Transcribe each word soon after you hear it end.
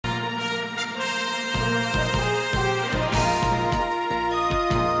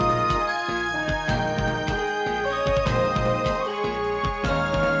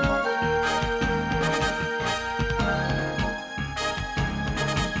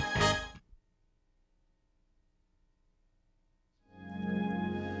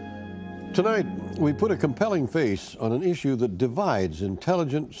Tonight, we put a compelling face on an issue that divides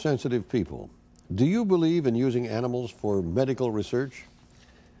intelligent, sensitive people. Do you believe in using animals for medical research?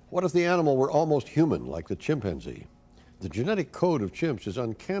 What if the animal were almost human, like the chimpanzee? The genetic code of chimps is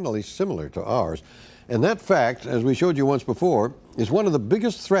uncannily similar to ours, and that fact, as we showed you once before, is one of the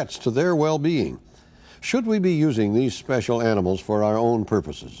biggest threats to their well-being. Should we be using these special animals for our own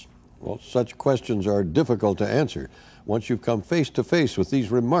purposes? Well, such questions are difficult to answer once you've come face to face with these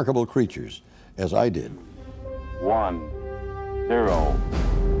remarkable creatures, as I did. 1, 0,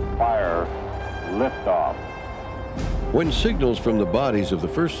 fire, liftoff. When signals from the bodies of the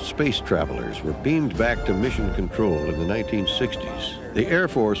first space travelers were beamed back to mission control in the 1960s, the Air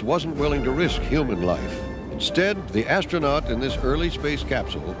Force wasn't willing to risk human life. Instead, the astronaut in this early space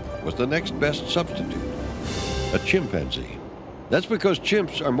capsule was the next best substitute, a chimpanzee. That's because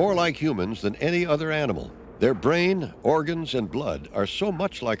chimps are more like humans than any other animal. Their brain, organs, and blood are so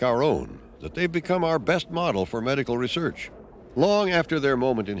much like our own that they've become our best model for medical research. Long after their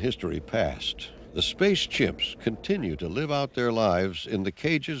moment in history passed, the space chimps continue to live out their lives in the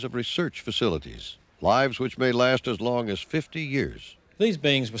cages of research facilities, lives which may last as long as 50 years. These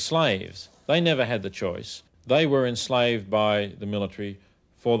beings were slaves. They never had the choice. They were enslaved by the military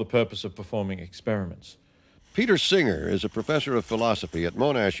for the purpose of performing experiments. Peter Singer is a professor of philosophy at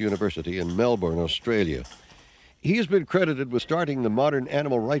Monash University in Melbourne, Australia. He has been credited with starting the modern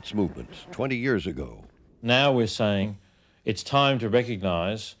animal rights movement 20 years ago. Now we're saying it's time to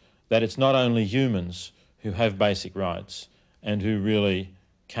recognise that it's not only humans who have basic rights and who really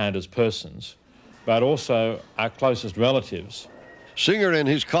count as persons, but also our closest relatives. Singer and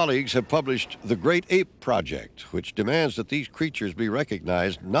his colleagues have published The Great Ape Project, which demands that these creatures be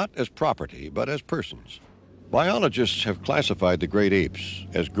recognized not as property, but as persons. Biologists have classified the great apes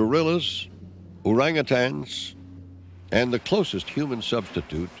as gorillas, orangutans, and the closest human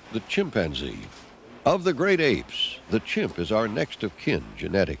substitute, the chimpanzee. Of the great apes, the chimp is our next of kin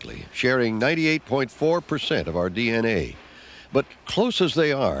genetically, sharing 98.4% of our DNA. But close as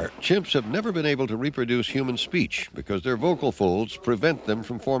they are, chimps have never been able to reproduce human speech because their vocal folds prevent them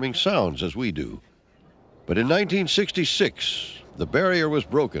from forming sounds as we do. But in 1966, the barrier was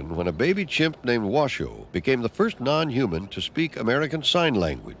broken when a baby chimp named Washoe became the first non-human to speak American Sign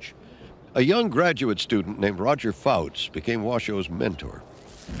Language. A young graduate student named Roger Fouts became Washoe's mentor.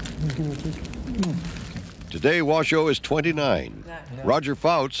 Today, Washoe is 29. Roger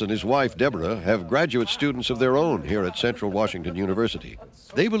Fouts and his wife, Deborah, have graduate students of their own here at Central Washington University.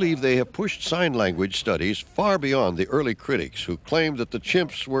 They believe they have pushed sign language studies far beyond the early critics who claimed that the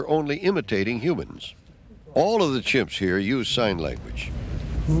chimps were only imitating humans. All of the chimps here use sign language.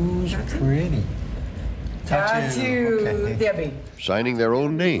 Who's pretty? Tattoo, okay. Debbie. Signing their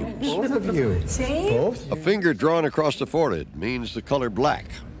own names. Both of you. See? Both? A finger drawn across the forehead means the color black.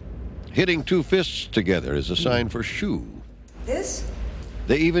 Hitting two fists together is a sign for shoe. This?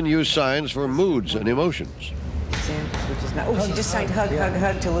 They even use signs for moods and emotions. Which is not, oh, she just signed hug, hug,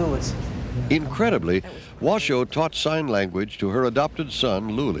 hug to Lewis. Incredibly, Washoe taught sign language to her adopted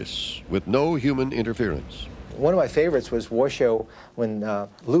son, Lulis, with no human interference. One of my favorites was Washoe when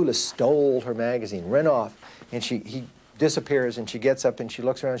Lulis stole her magazine, ran off, and he disappears, and she gets up and she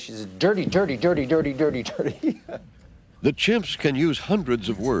looks around and she says, dirty, dirty, dirty, dirty, dirty, dirty. The chimps can use hundreds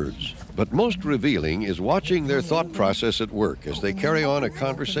of words, but most revealing is watching their thought process at work as they carry on a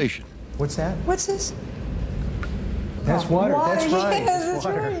conversation. What's that? What's this? That's water. That's right. Yes, that's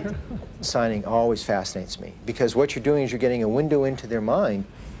water. right. Signing always fascinates me because what you're doing is you're getting a window into their mind.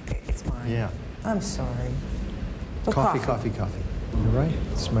 It's mine. Yeah. I'm sorry. Coffee, coffee, coffee. You're right.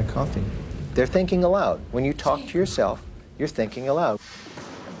 It's my coffee. They're thinking aloud. When you talk to yourself, you're thinking aloud.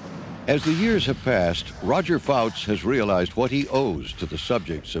 As the years have passed, Roger Fouts has realized what he owes to the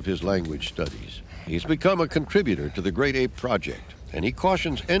subjects of his language studies. He's become a contributor to the Great Ape Project, and he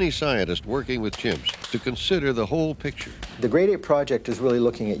cautions any scientist working with chimps to consider the whole picture. The Great Ape Project is really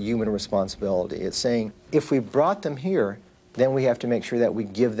looking at human responsibility. It's saying, if we brought them here, then we have to make sure that we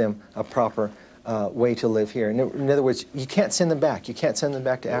give them a proper way to live here. In other words, you can't send them back. You can't send them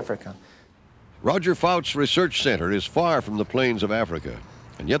back to Africa. Roger Fouts' research center is far from the plains of Africa,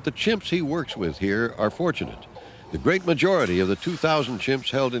 and yet the chimps he works with here are fortunate. The great majority of the 2,000 chimps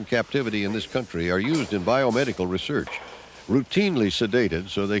held in captivity in this country are used in biomedical research, routinely sedated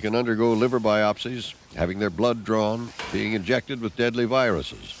so they can undergo liver biopsies, having their blood drawn, being injected with deadly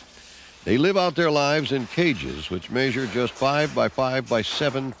viruses. They live out their lives in cages which measure just 5 by 5 by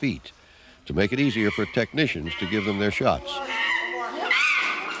 7 feet to make it easier for technicians to give them their shots.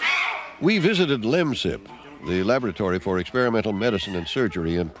 We visited LEMSIP, the Laboratory for Experimental Medicine and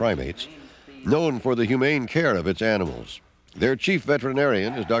Surgery in Primates, known for the humane care of its animals. Their chief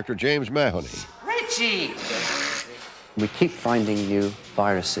veterinarian is Dr. James Mahoney. Richie! We keep finding new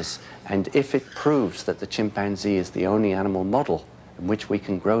viruses, and if it proves that the chimpanzee is the only animal model in which we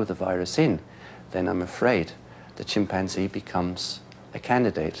can grow the virus in, then I'm afraid the chimpanzee becomes a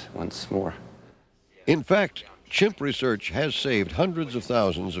candidate once more. In fact, chimp research has saved hundreds of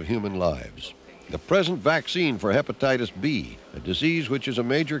thousands of human lives. The present vaccine for hepatitis B, a disease which is a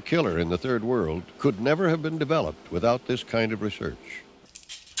major killer in the third world, could never have been developed without this kind of research.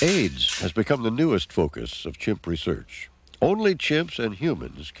 AIDS has become the newest focus of chimp research. Only chimps and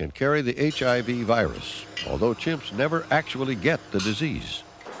humans can carry the HIV virus, although chimps never actually get the disease.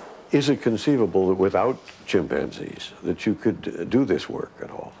 Is it conceivable that without chimpanzees that you could do this work at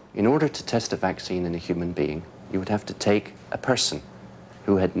all? In order to test a vaccine in a human being, you would have to take a person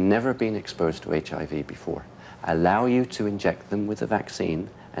who had never been exposed to HIV before, allow you to inject them with a vaccine,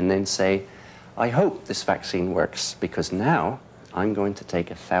 and then say, I hope this vaccine works, because now I'm going to take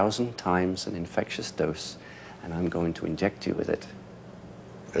 1,000 times an infectious dose, and I'm going to inject you with it.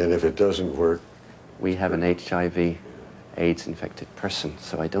 And if it doesn't work? We have an HIV AIDS-infected person,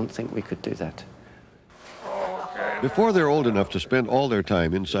 so I don't think we could do that. Before they're old enough to spend all their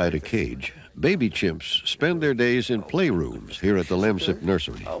time inside a cage, baby chimps spend their days in playrooms here at the Lemsip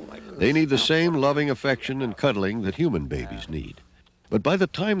nursery. They need the same loving affection and cuddling that human babies need. But by the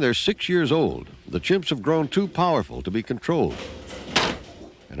time they're 6 years old, the chimps have grown too powerful to be controlled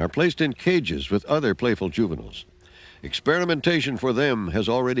and are placed in cages with other playful juveniles. Experimentation for them has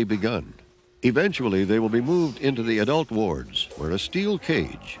already begun. Eventually, they will be moved into the adult wards, where a steel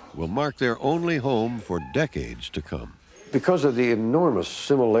cage will mark their only home for decades to come. Because of the enormous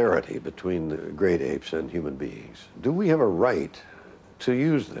similarity between the great apes and human beings, do we have a right to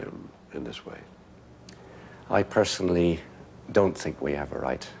use them in this way? I personally don't think we have a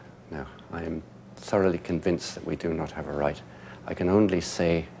right. No, I am thoroughly convinced that we do not have a right. I can only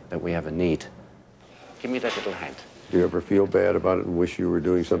say that we have a need. Give me that little hand. Do you ever feel bad about it and wish you were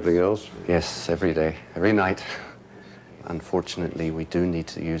doing something else? Yes, every day, every night. Unfortunately, we do need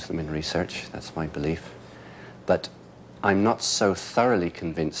to use them in research. That's my belief. But I'm not so thoroughly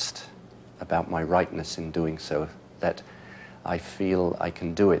convinced about my rightness in doing so that I feel I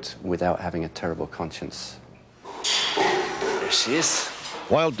can do it without having a terrible conscience. There she is.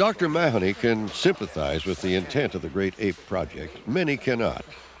 While Dr. Mahoney can sympathize with the intent of the Great Ape Project, many cannot,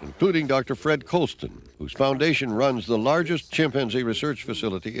 including Dr. Fred Colston, whose foundation runs the largest chimpanzee research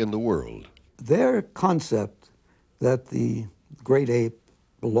facility in the world. Their concept that the great ape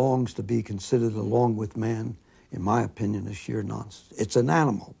belongs to be considered along with man, in my opinion, is sheer nonsense. It's an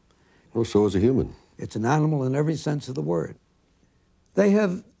animal. Well, so is a human. It's an animal in every sense of the word. They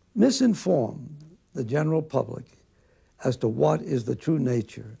have misinformed the general public as to what is the true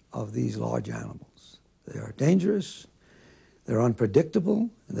nature of these large animals. They are dangerous, they're unpredictable,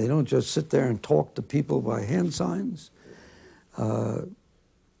 and they don't just sit there and talk to people by hand signs. I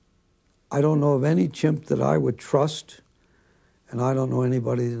don't know of any chimp that I would trust, and I don't know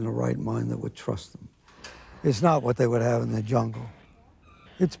anybody in the right mind that would trust them. It's not what they would have in the jungle.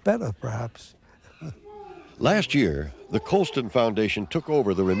 It's better, perhaps. Last year, the Colston Foundation took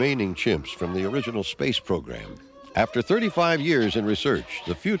over the remaining chimps from the original space program. After 35 years in research,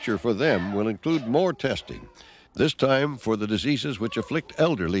 the future for them will include more testing, this time for the diseases which afflict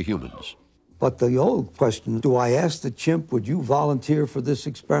elderly humans. But the old question, do I ask the chimp, would you volunteer for this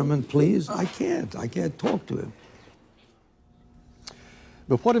experiment, please? I can't talk to him.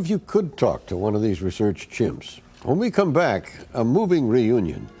 But what if you could talk to one of these research chimps? When we come back, a moving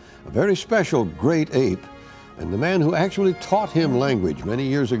reunion, a very special great ape, and the man who actually taught him language many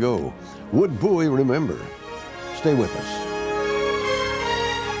years ago. Would Bowie remember? Stay with us.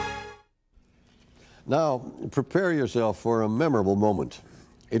 Now, prepare yourself for a memorable moment.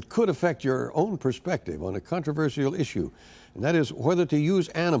 It could affect your own perspective on a controversial issue, and that is whether to use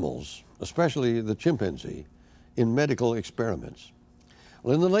animals, especially the chimpanzee, in medical experiments.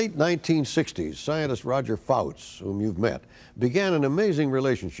 Well, in the late 1960s, scientist Roger Fouts, whom you've met, began an amazing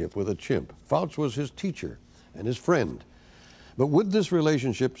relationship with a chimp. Fouts was his teacher and his friend. But would this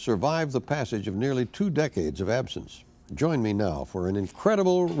relationship survive the passage of nearly 2 decades of absence? Join me now for an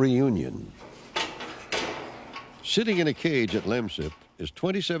incredible reunion. Sitting in a cage at Lemsip is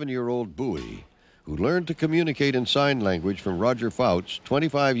 27-year-old Bowie, who learned to communicate in sign language from Roger Fouts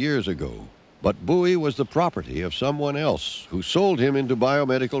 25 years ago. But Bowie was the property of someone else who sold him into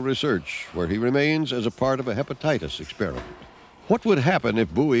biomedical research, where he remains as a part of a hepatitis experiment. What would happen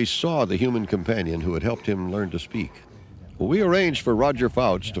if Bowie saw the human companion who had helped him learn to speak? Well, we arranged for Roger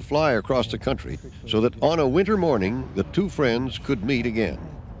Fouts to fly across the country so that on a winter morning, the two friends could meet again.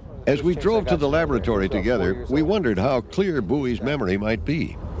 As we drove to the laboratory together, we wondered how clear Bowie's memory might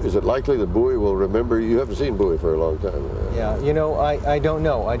be. Is it likely that Bowie will remember? You haven't seen Bowie for a long time. Yeah, you know, I don't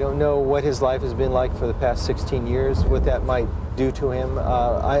know. I don't know what his life has been like for the past 16 years, what that might do to him.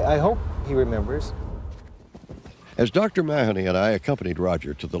 I hope he remembers. As Dr. Mahoney and I accompanied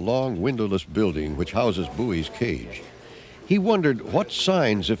Roger to the long, windowless building which houses Bowie's cage, he wondered what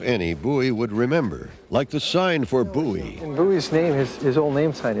signs, if any, Bowie would remember, like the sign for Bowie. In Bowie's name, his old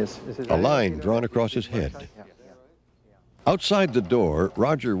name sign is a line drawn across his head. Outside the door,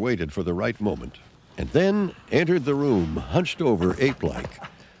 Roger waited for the right moment, and then entered the room, hunched over, ape-like,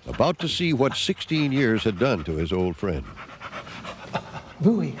 about to see what 16 years had done to his old friend.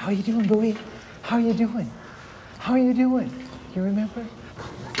 Bowie, how you doing, Bowie? How you doing? How you doing? You remember?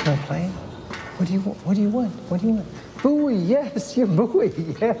 Am I playing? What do you want? What do you want? What do you want? Bowie, yes, you're Bowie,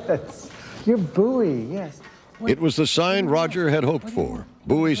 yes. You're Bowie, yes. It was the sign Roger had hoped for,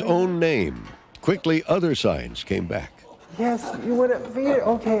 Bowie's own name. Quickly, other signs came back. Yes, you want to feed it?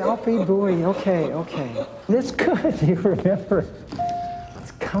 Okay, I'll feed Bowie. Okay, okay. That's good, you remember.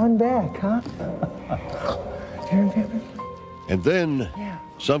 It's coming back, huh? Do you remember? And then,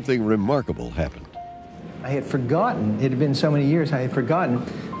 something remarkable happened. I had forgotten, it had been so many years, I had forgotten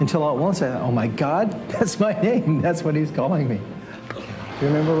until all at once I thought, oh my God, that's my name. That's what he's calling me. Do you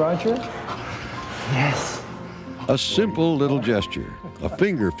remember Roger? Yes. A simple little gesture, a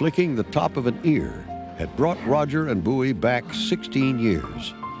finger flicking the top of an ear, had brought Roger and Bowie back 16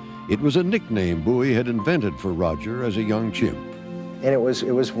 years. It was a nickname Bowie had invented for Roger as a young chimp. And it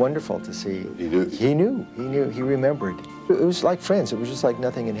was wonderful to see. He knew? He knew, he remembered. It was like friends, it was just like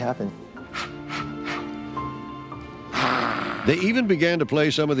nothing had happened. They even began to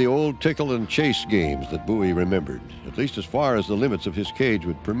play some of the old tickle and chase games that Bowie remembered, at least as far as the limits of his cage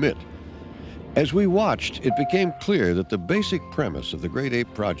would permit. As we watched, it became clear that the basic premise of the Great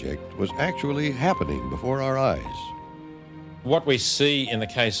Ape Project was actually happening before our eyes. What we see in the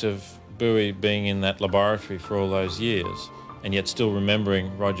case of Bowie being in that laboratory for all those years, and yet still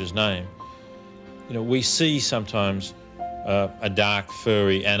remembering Roger's name, you know, we see sometimes a dark,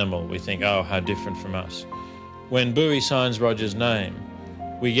 furry animal. We think, oh, how different from us. When Bowie signs Roger's name,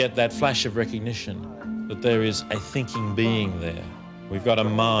 we get that flash of recognition that there is a thinking being there. We've got a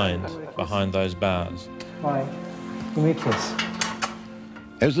mind behind those bars. Hi, give me a kiss.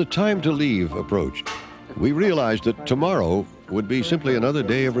 As the time to leave approached, we realized that tomorrow would be simply another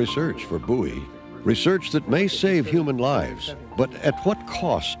day of research for Bowie. Research that may save human lives, but at what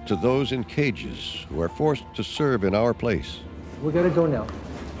cost to those in cages who are forced to serve in our place? We gotta go now.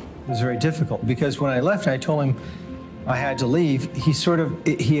 It was very difficult because when I left, I told him I had to leave.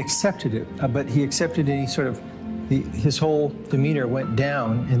 He accepted it, but he accepted it, his whole demeanor went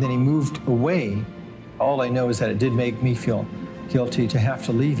down and then he moved away. All I know is that it did make me feel guilty to have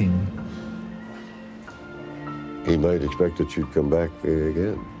to leave him. He might expect that you'd come back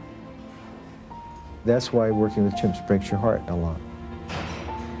again. That's why working with chimps breaks your heart a lot.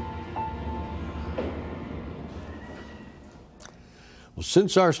 Well,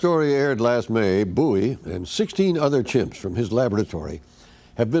 since our story aired last May, Bowie and 16 other chimps from his laboratory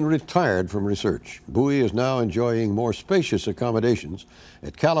have been retired from research. Bowie is now enjoying more spacious accommodations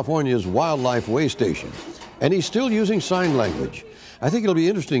at California's Wildlife Way Station, and he's still using sign language. I think it'll be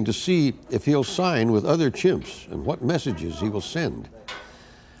interesting to see if he'll sign with other chimps and what messages he will send.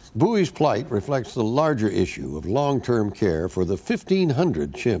 Bowie's plight reflects the larger issue of long-term care for the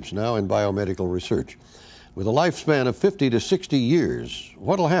 1,500 chimps now in biomedical research. With a lifespan of 50 to 60 years,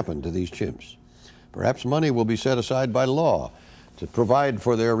 what'll happen to these chimps? Perhaps money will be set aside by law to provide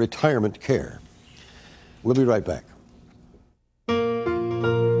for their retirement care. We'll be right back.